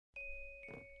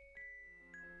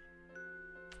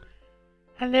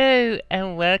Hello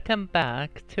and welcome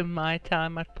back to my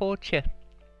time at Portia.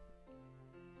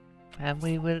 And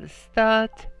we will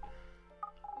start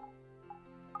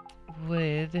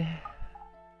with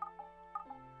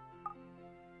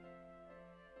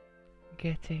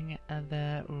getting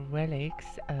the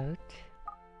relics out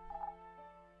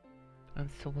and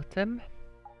sort them.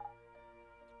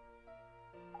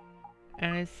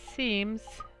 And it seems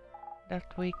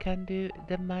that we can do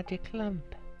the magic lamp.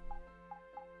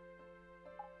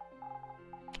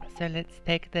 So let's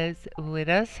take those with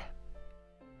us.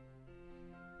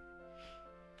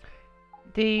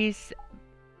 These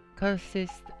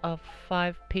consist of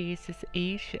 5 pieces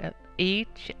each,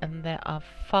 and there are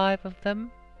 5 of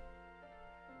them.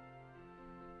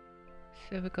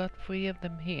 So we got 3 of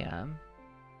them here.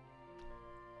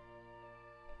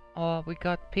 Or we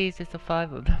got pieces of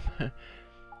 5 of them.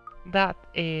 That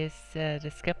is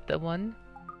the scepter one.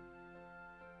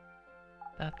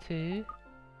 That 2.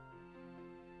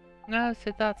 No,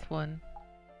 so that's 1.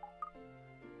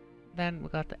 Then we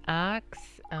got the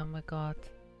axe, and we got...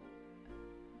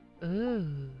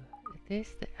 Ooh, it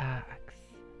is the axe.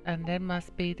 And there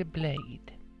must be the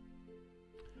blade.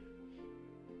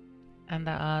 And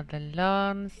there are the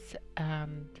lance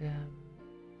and...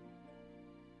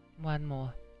 one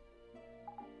more.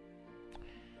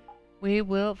 We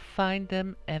will find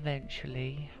them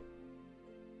eventually.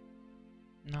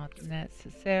 Not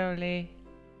necessarily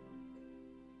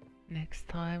next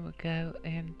time we go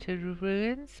into the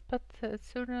ruins, but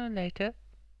sooner or later.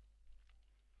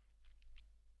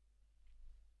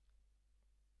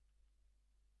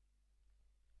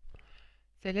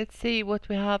 So let's see what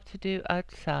we have to do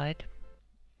outside.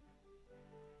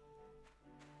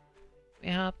 We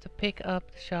have to pick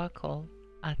up the charcoal,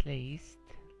 at least.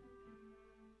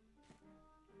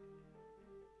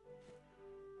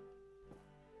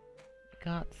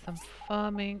 Got some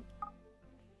farming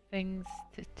things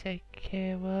to take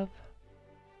care of.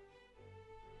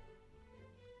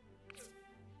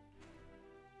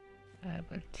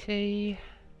 Herbal tea.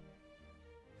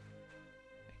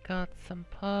 We got some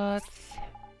parts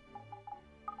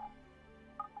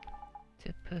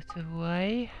to put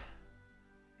away.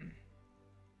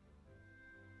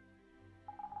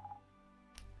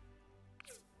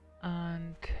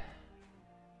 And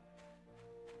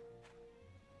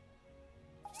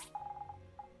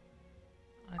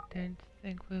I don't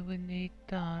think we will need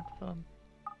that from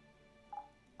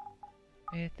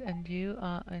it, and you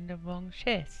are in the wrong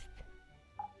chest.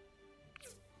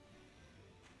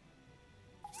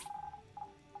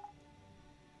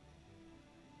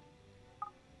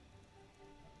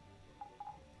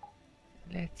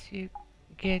 Let's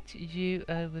get you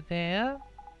over there.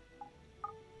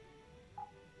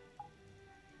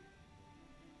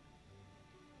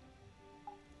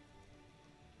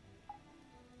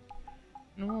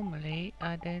 Normally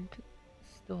I don't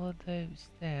store those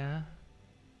there.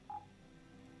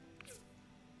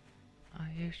 I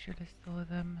usually store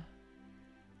them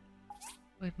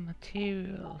with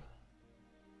material.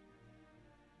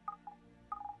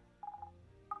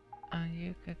 And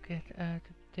you could get out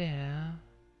of there.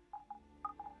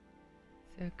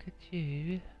 So could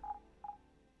you.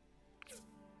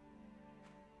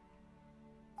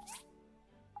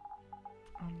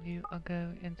 And you are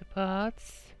going into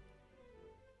parts.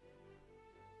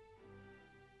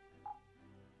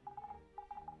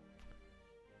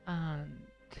 And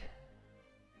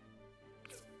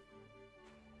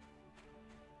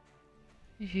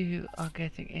you are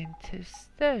getting into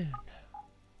stone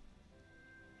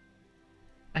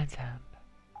and sand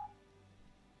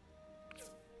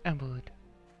and wood.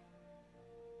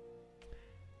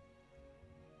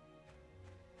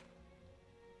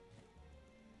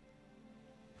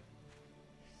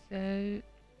 So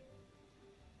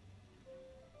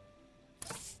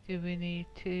do we need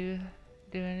to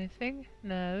do anything?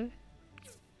 No.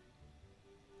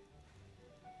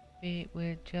 We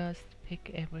will just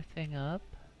pick everything up.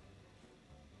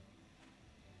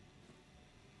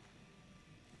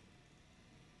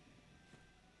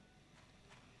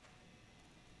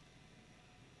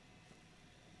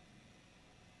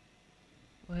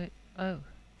 Wait, oh.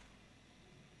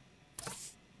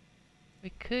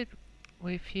 We could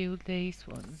refuel these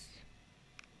ones.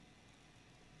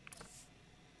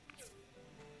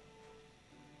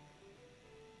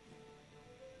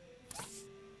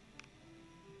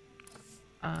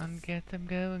 And get them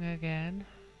going again.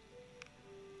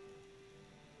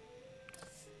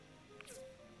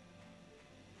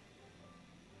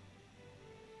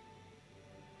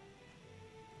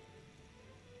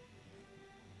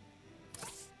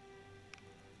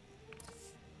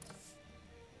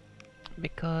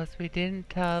 Because we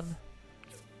didn't have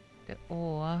the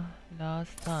ore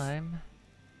last time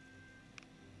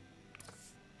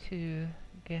to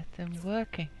get them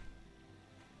working.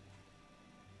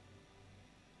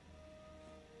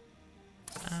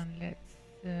 And let's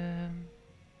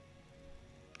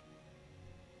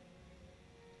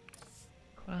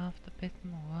craft a bit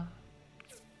more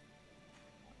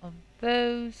of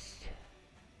those.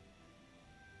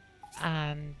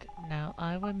 And now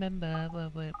I remember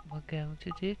what we're going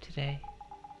to do today.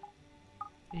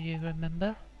 Do you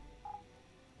remember?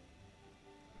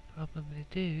 Probably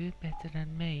do, better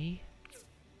than me.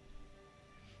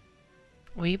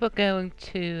 We were going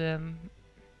to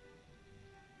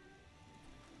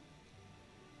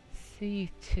see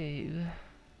to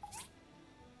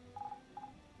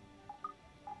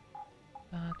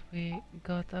that we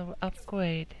got our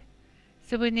upgrade.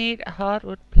 So we need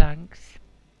hardwood planks,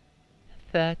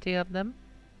 30 of them.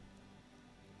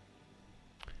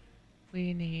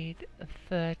 We need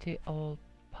 30 old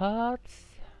parts,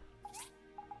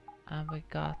 and we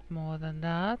got more than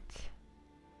that.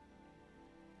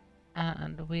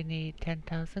 And we need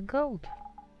 10,000 gold,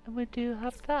 and we do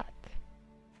have that.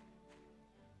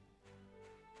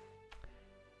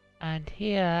 And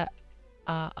here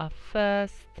are our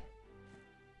first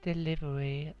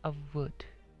delivery of wood.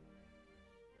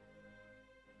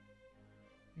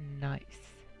 Nice.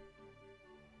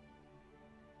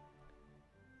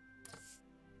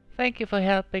 Thank you for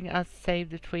helping us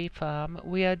save the tree farm.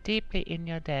 We are deeply in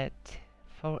your debt.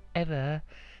 Forever.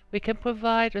 We can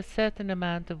provide a certain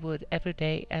amount of wood every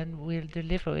day and we'll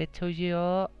deliver it to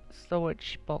your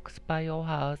storage box by your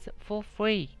house for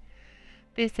free.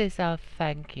 This is our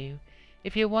thank you.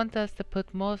 If you want us to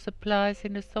put more supplies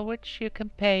in the storage, you can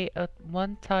pay a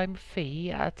one-time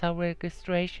fee at our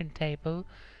registration table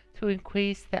to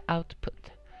increase the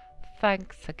output.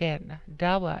 Thanks again,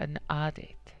 Dawa and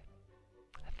Adit.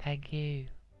 Thank you.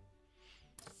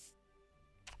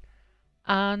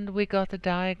 And we got a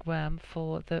diagram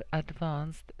for the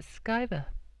advanced skiver.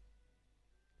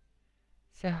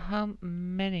 So how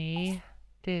many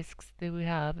discs do we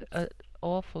have? An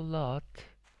awful lot.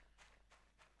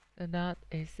 So that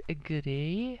is a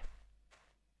goodie.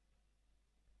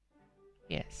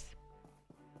 Yes.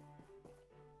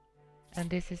 And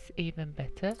this is even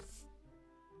better.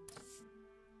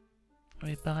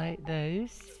 We buy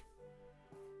those.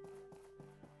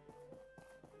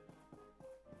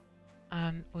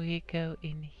 And we go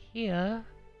in here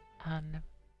and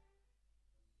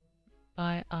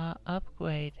buy our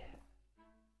upgrade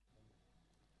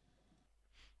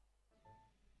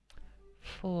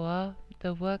for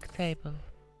the work table.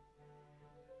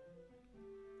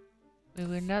 We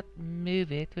will not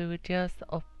move it, we will just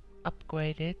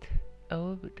upgrade it.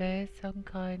 Oh, there's some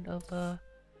kind of a...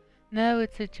 No,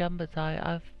 it's a jumbo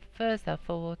tie. First I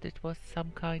thought it was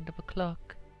some kind of a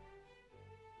clock.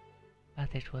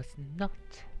 But it was not.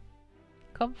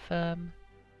 Confirm.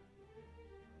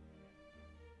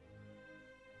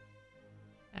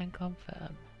 And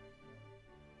confirm.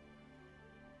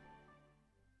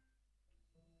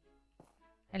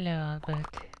 Hello,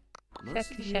 Albert.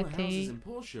 Most of the newer houses in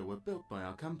Portia were built by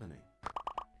our company.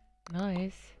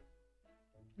 Nice.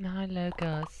 Hello,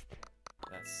 Ghost.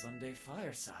 That's Sunday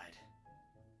fireside.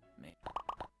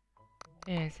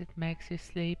 Yes, it makes you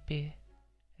sleepy.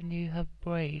 And you have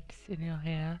braids in your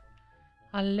hair.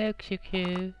 Hello,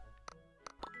 QQ.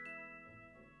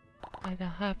 I'd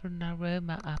have an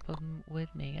aroma apple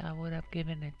with me. I would have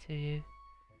given it to you.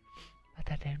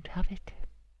 But I don't have it.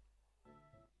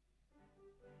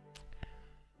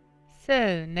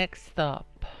 So, next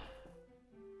stop.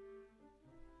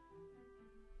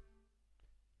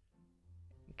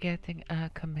 Getting a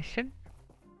commission.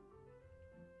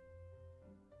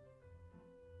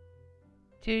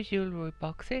 2 jewelry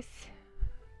boxes.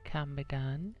 Can be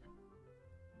done.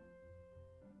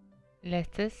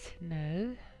 Lettuce,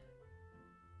 no.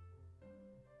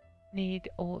 Need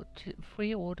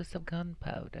 3 orders of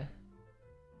gunpowder.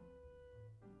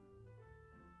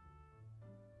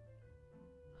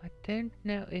 I don't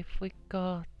know if we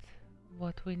got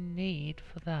what we need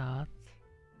for that.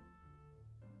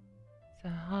 So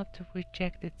I have to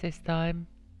reject it this time.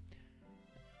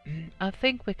 I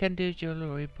think we can do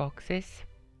jewelry boxes.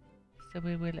 So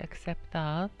we will accept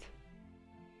that.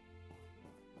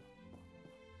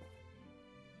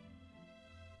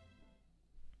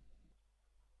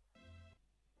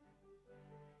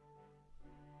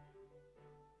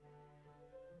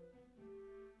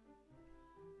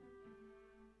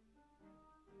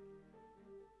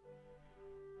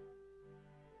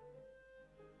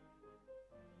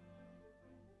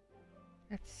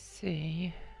 Let's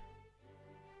see.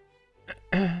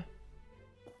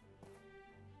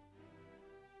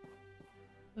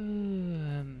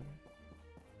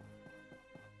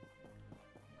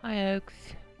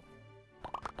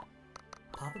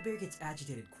 bear gets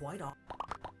agitated quite often.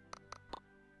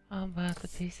 How about a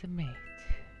piece of meat?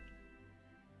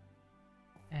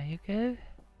 There you go.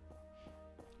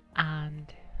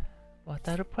 And what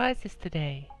are the prices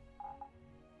today?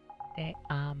 They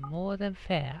are more than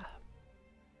fair.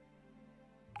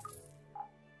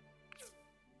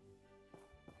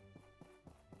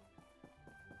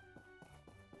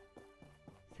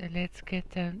 So let's get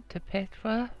down to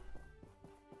Petra.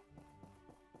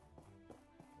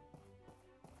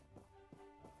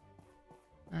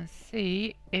 And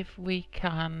see if we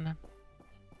can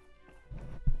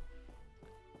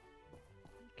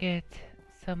get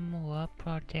some more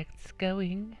projects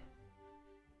going.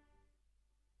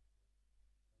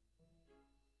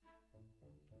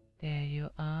 There you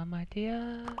are, my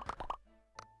dear.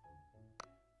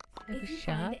 If you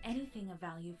find anything of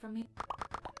value from me...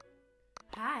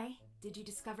 Hi, did you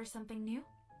discover something new?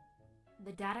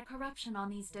 The data corruption on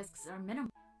these disks are minimal.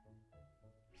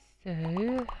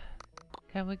 So,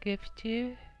 can we gift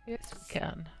you? Yes, we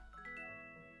can.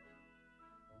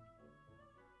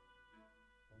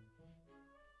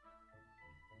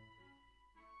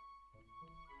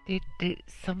 Did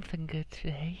something good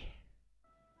today.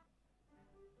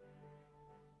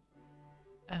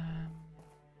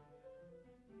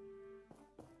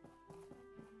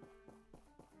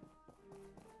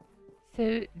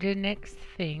 So the next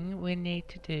thing we need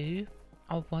to do,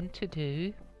 or want to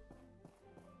do,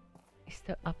 is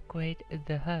to upgrade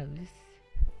the house.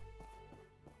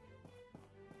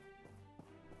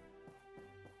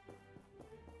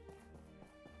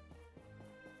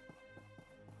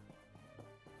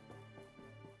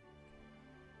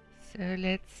 So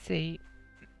let's see.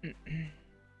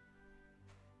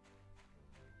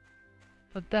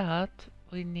 For that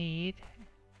we need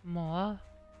more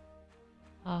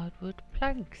hardwood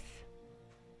planks.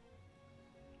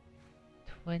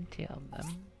 20 of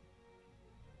them.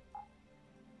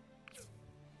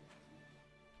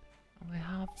 We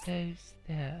have those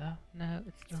there. No,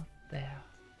 it's not there.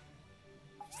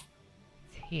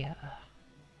 It's here.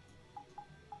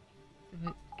 So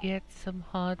we get some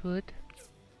hardwood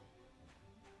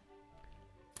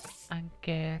and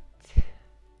get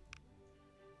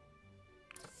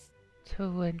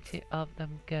 20 of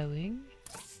them going.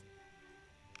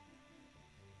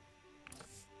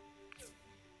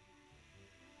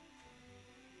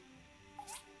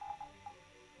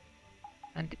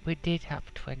 And we did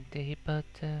have 20, but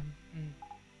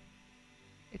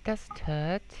it doesn't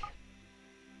hurt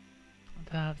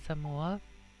to have some more.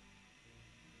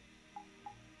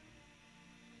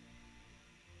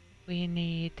 We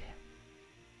need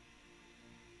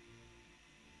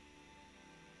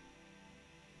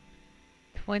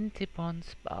 20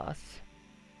 bronze bars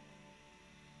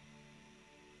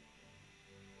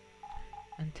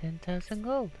and 10,000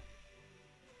 gold.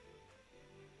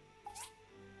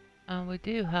 And we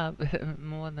do have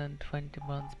more than 20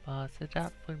 bronze bars, so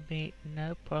that would be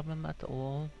no problem at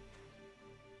all.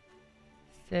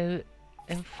 So,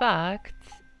 in fact,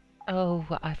 oh,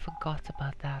 I forgot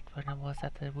about that when I was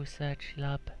at the research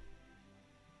lab.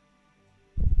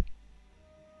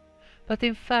 But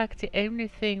in fact, the only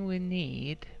thing we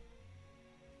need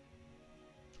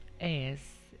is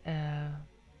the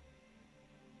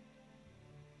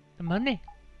money.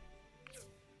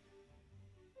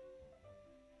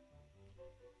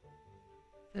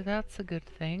 So that's a good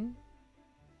thing.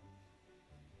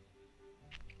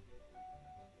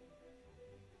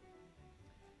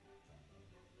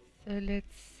 So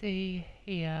let's see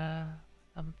here.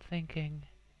 I'm thinking.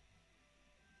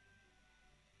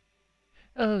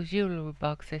 Oh, jewelry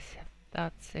boxes.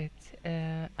 That's it.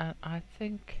 And I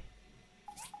think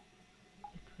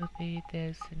it will be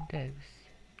those and those.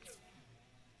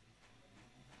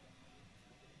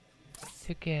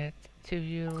 To get 2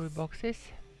 jewelry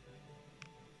boxes.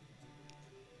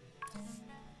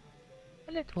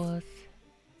 And it was.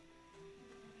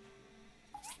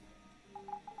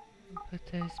 Put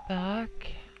those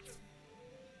back.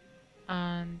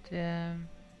 And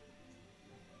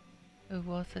who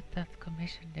was it that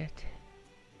commissioned it?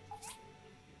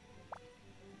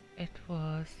 It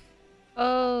was...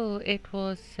 Oh, it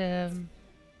was...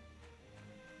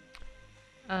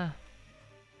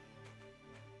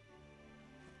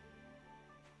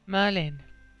 Merlin.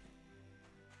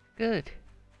 Good.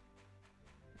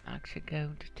 I'm actually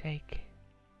going to take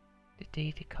the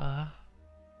DD car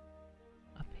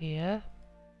up here.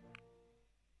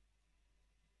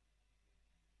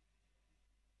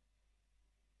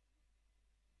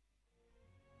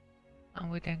 And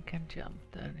we then can jump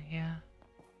down here.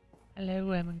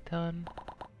 Hello, Remington.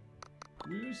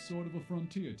 We're sort of a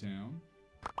frontier town.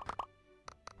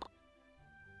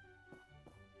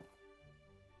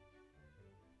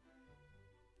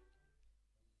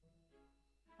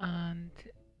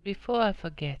 And before I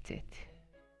forget it,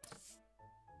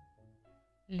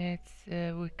 let's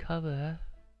recover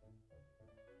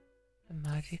the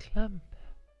magic lamp.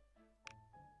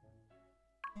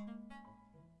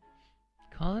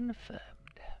 Confirmed.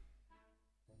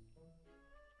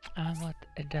 And what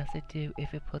does it do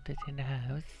if we put it in the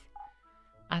house?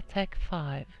 Attack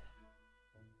 5.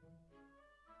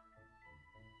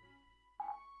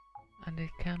 And it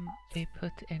can be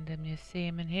put in the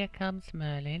museum. And here comes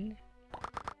Merlin.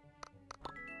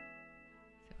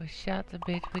 So we'll chat a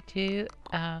bit with you.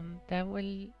 Then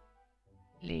we'll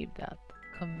leave that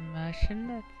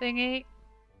commercial thingy.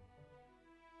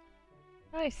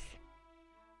 Nice.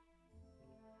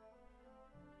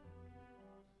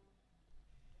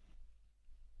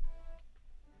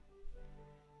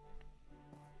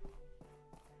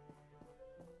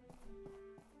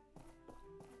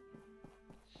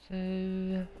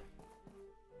 So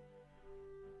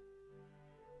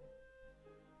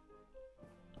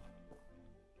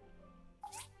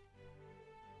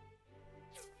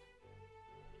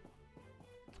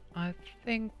I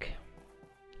think...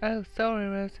 Oh, sorry,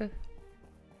 Rosa.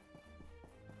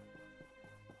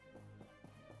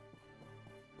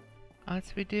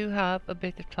 As we do have a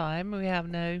bit of time, we have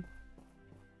no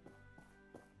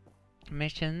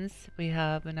missions, we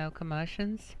have no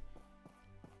commercials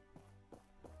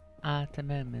at the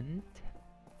moment.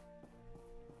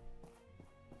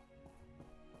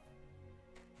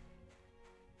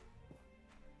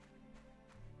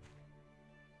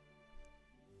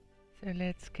 So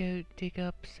let's go dig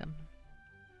up some.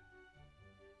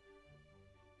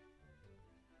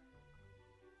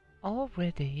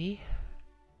 Already?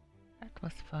 That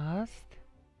was fast.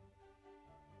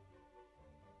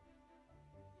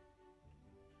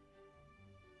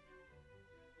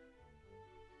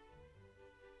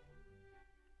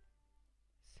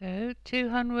 So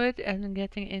 200 and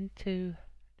getting into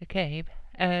the cave,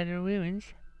 the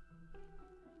ruins.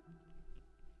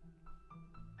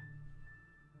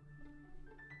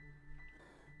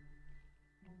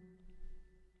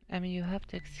 I mean, you have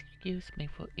to excuse me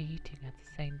for eating at the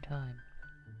same time.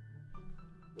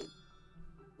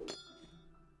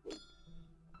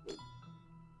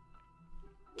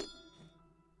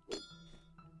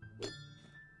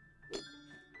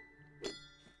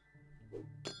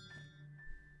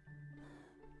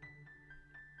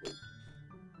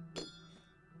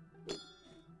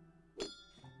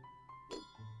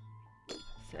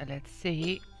 So let's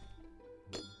see.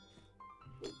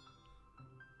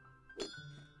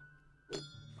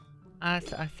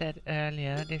 As I said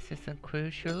earlier, this isn't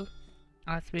crucial,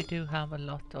 as we do have a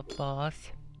lot of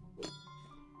bars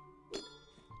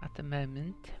at the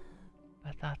moment,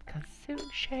 but that can soon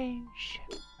change.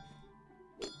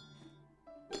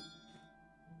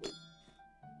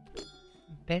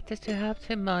 Better to have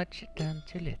too much than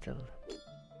too little.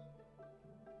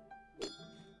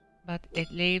 But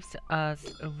it leaves us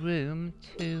a room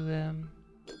to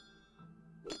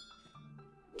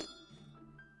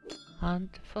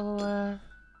hunt for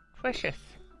treasures.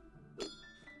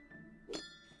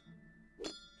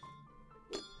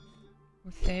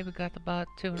 We'll say we got about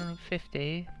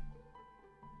 250,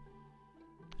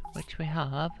 which we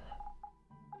have.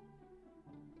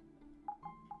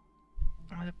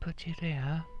 I'll put you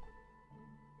there.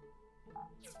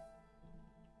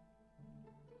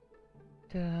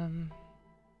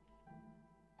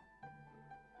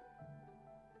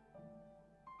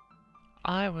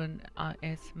 Iron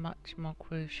is much more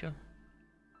crucial.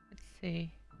 Let's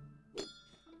see.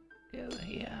 Go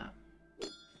here.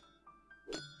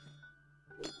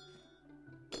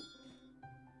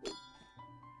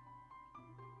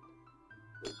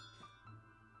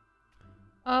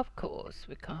 Of course,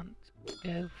 we can't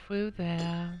go through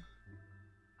there.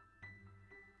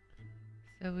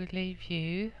 So we leave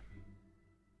you.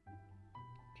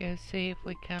 Go see if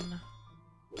we can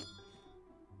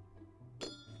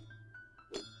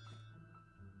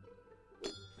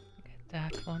get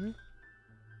that one.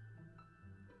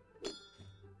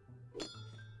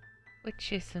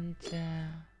 Which isn't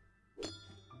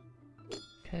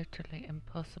totally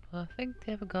impossible. I think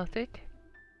they've got it.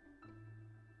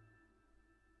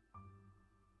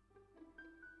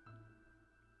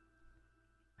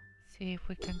 See if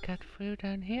we can cut through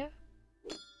down here.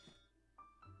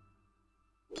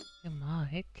 You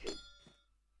might.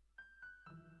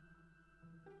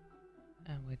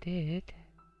 And we did.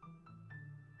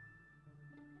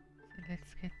 So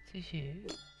let's get to you.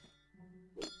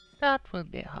 That will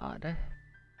be harder.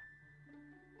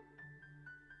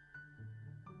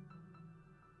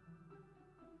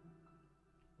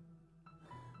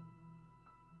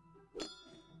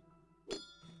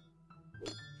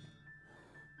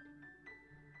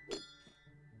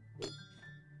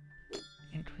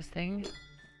 interesting.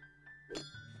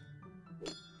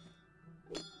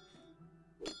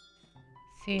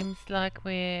 Seems like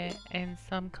we're in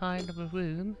some kind of a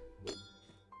room.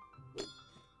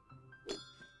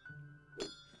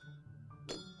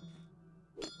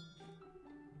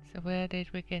 So where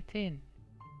did we get in?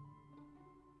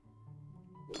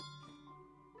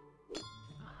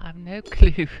 I have no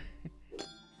clue.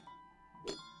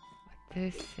 But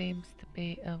this seems to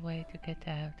be a way to get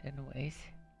out anyways.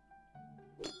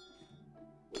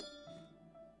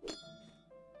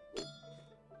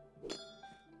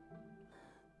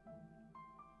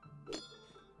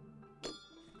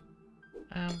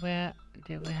 And where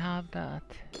do we have that?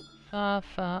 Far,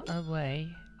 far away.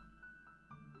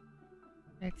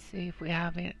 Let's see if we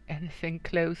have anything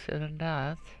closer than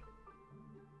that.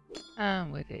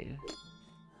 And we do.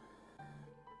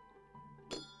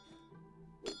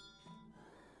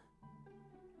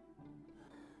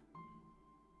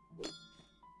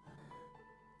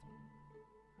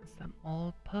 Some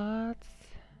old parts.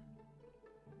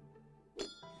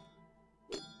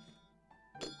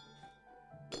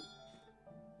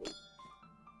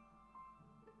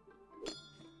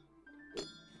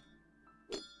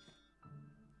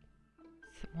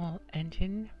 Small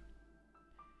engine.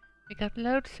 We got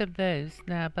loads of those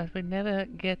now, but we never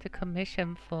get a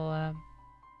commission for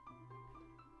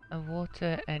a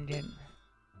water engine.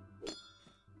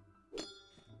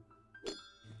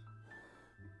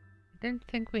 I don't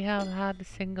think we have had a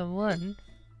single one.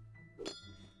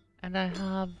 And I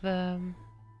have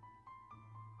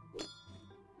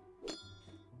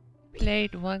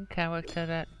played one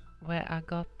character where I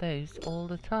got those all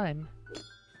the time.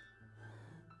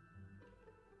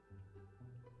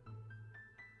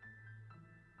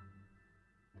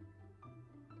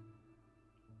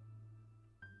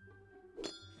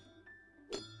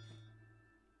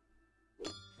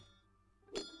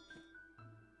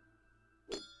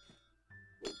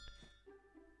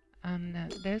 And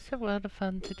those are rather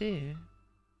fun to do.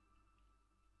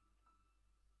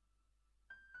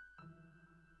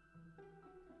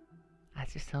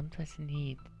 As you sometimes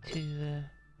need to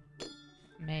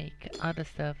make other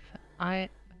stuff. I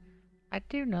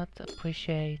do not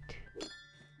appreciate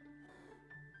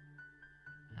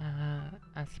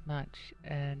as much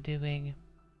doing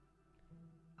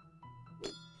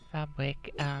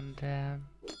fabric and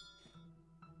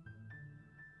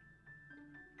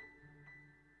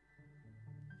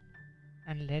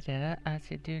leather, as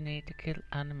you do need to kill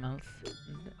animals.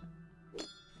 And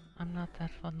I'm not that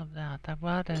fond of that. I'd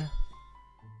rather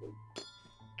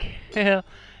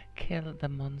kill the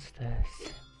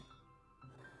monsters,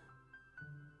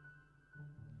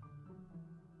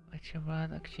 which are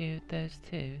rather cute, those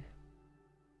two.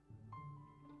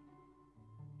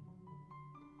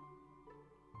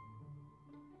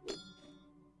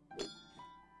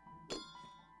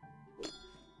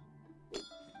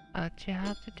 But you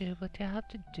have to do what you have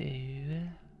to do.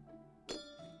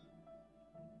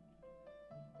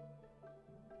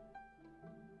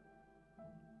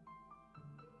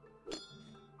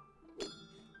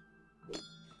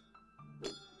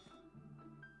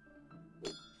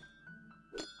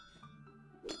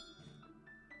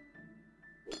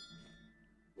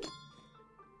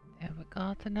 There we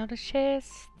got another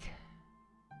chest.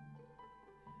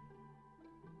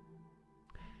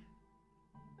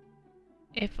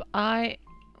 If I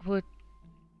would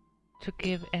to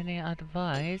give any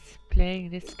advice playing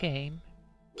this game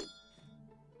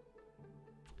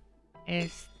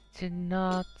is to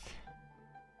not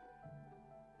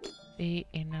be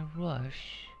in a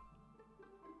rush.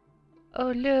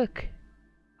 Oh look!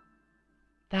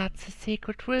 That's a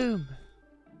secret room!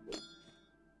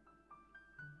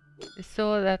 You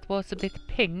saw that was a bit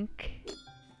pink.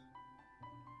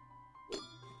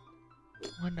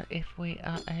 Wonder if we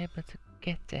are able to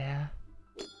get there.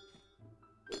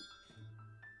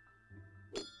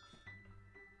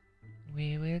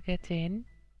 We will get in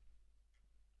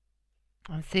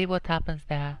and see what happens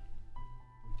there.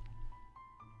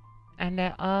 And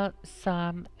there are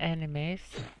some enemies.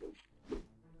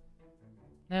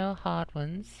 No hard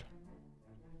ones.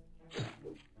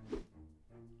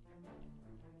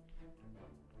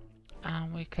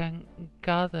 And we can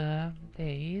gather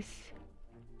these.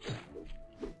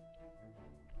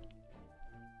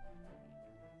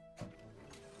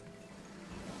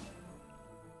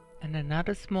 And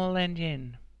another small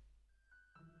engine.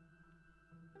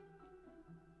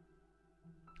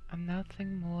 And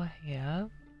nothing more here.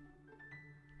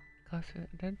 Because I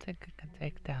don't think I can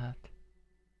take that.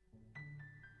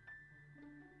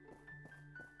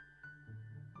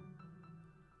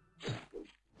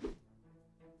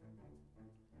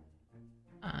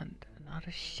 And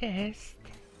another chest.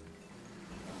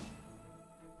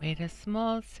 with a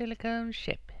small silicone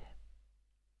ship.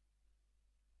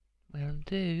 Will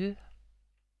do.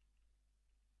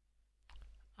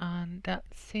 And that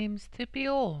seems to be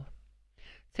all.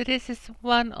 So this is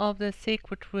one of the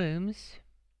secret rooms.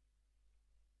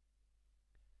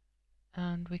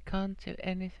 And we can't do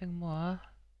anything more.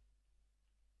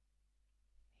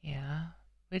 Yeah,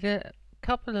 with a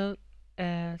couple of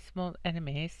small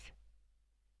enemies.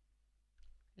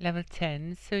 Level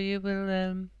 10, so you will,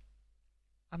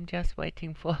 I'm just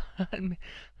waiting for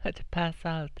her to pass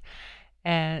out.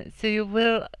 So you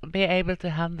will be able to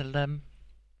handle them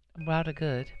rather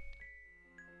good.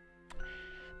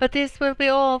 But this will be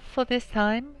all for this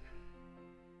time.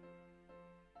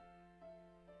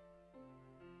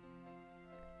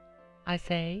 I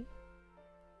say.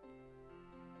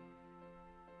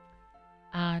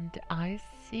 And I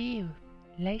see you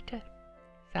later.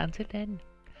 So until then,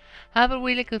 have a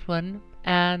really good one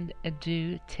and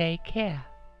do take care.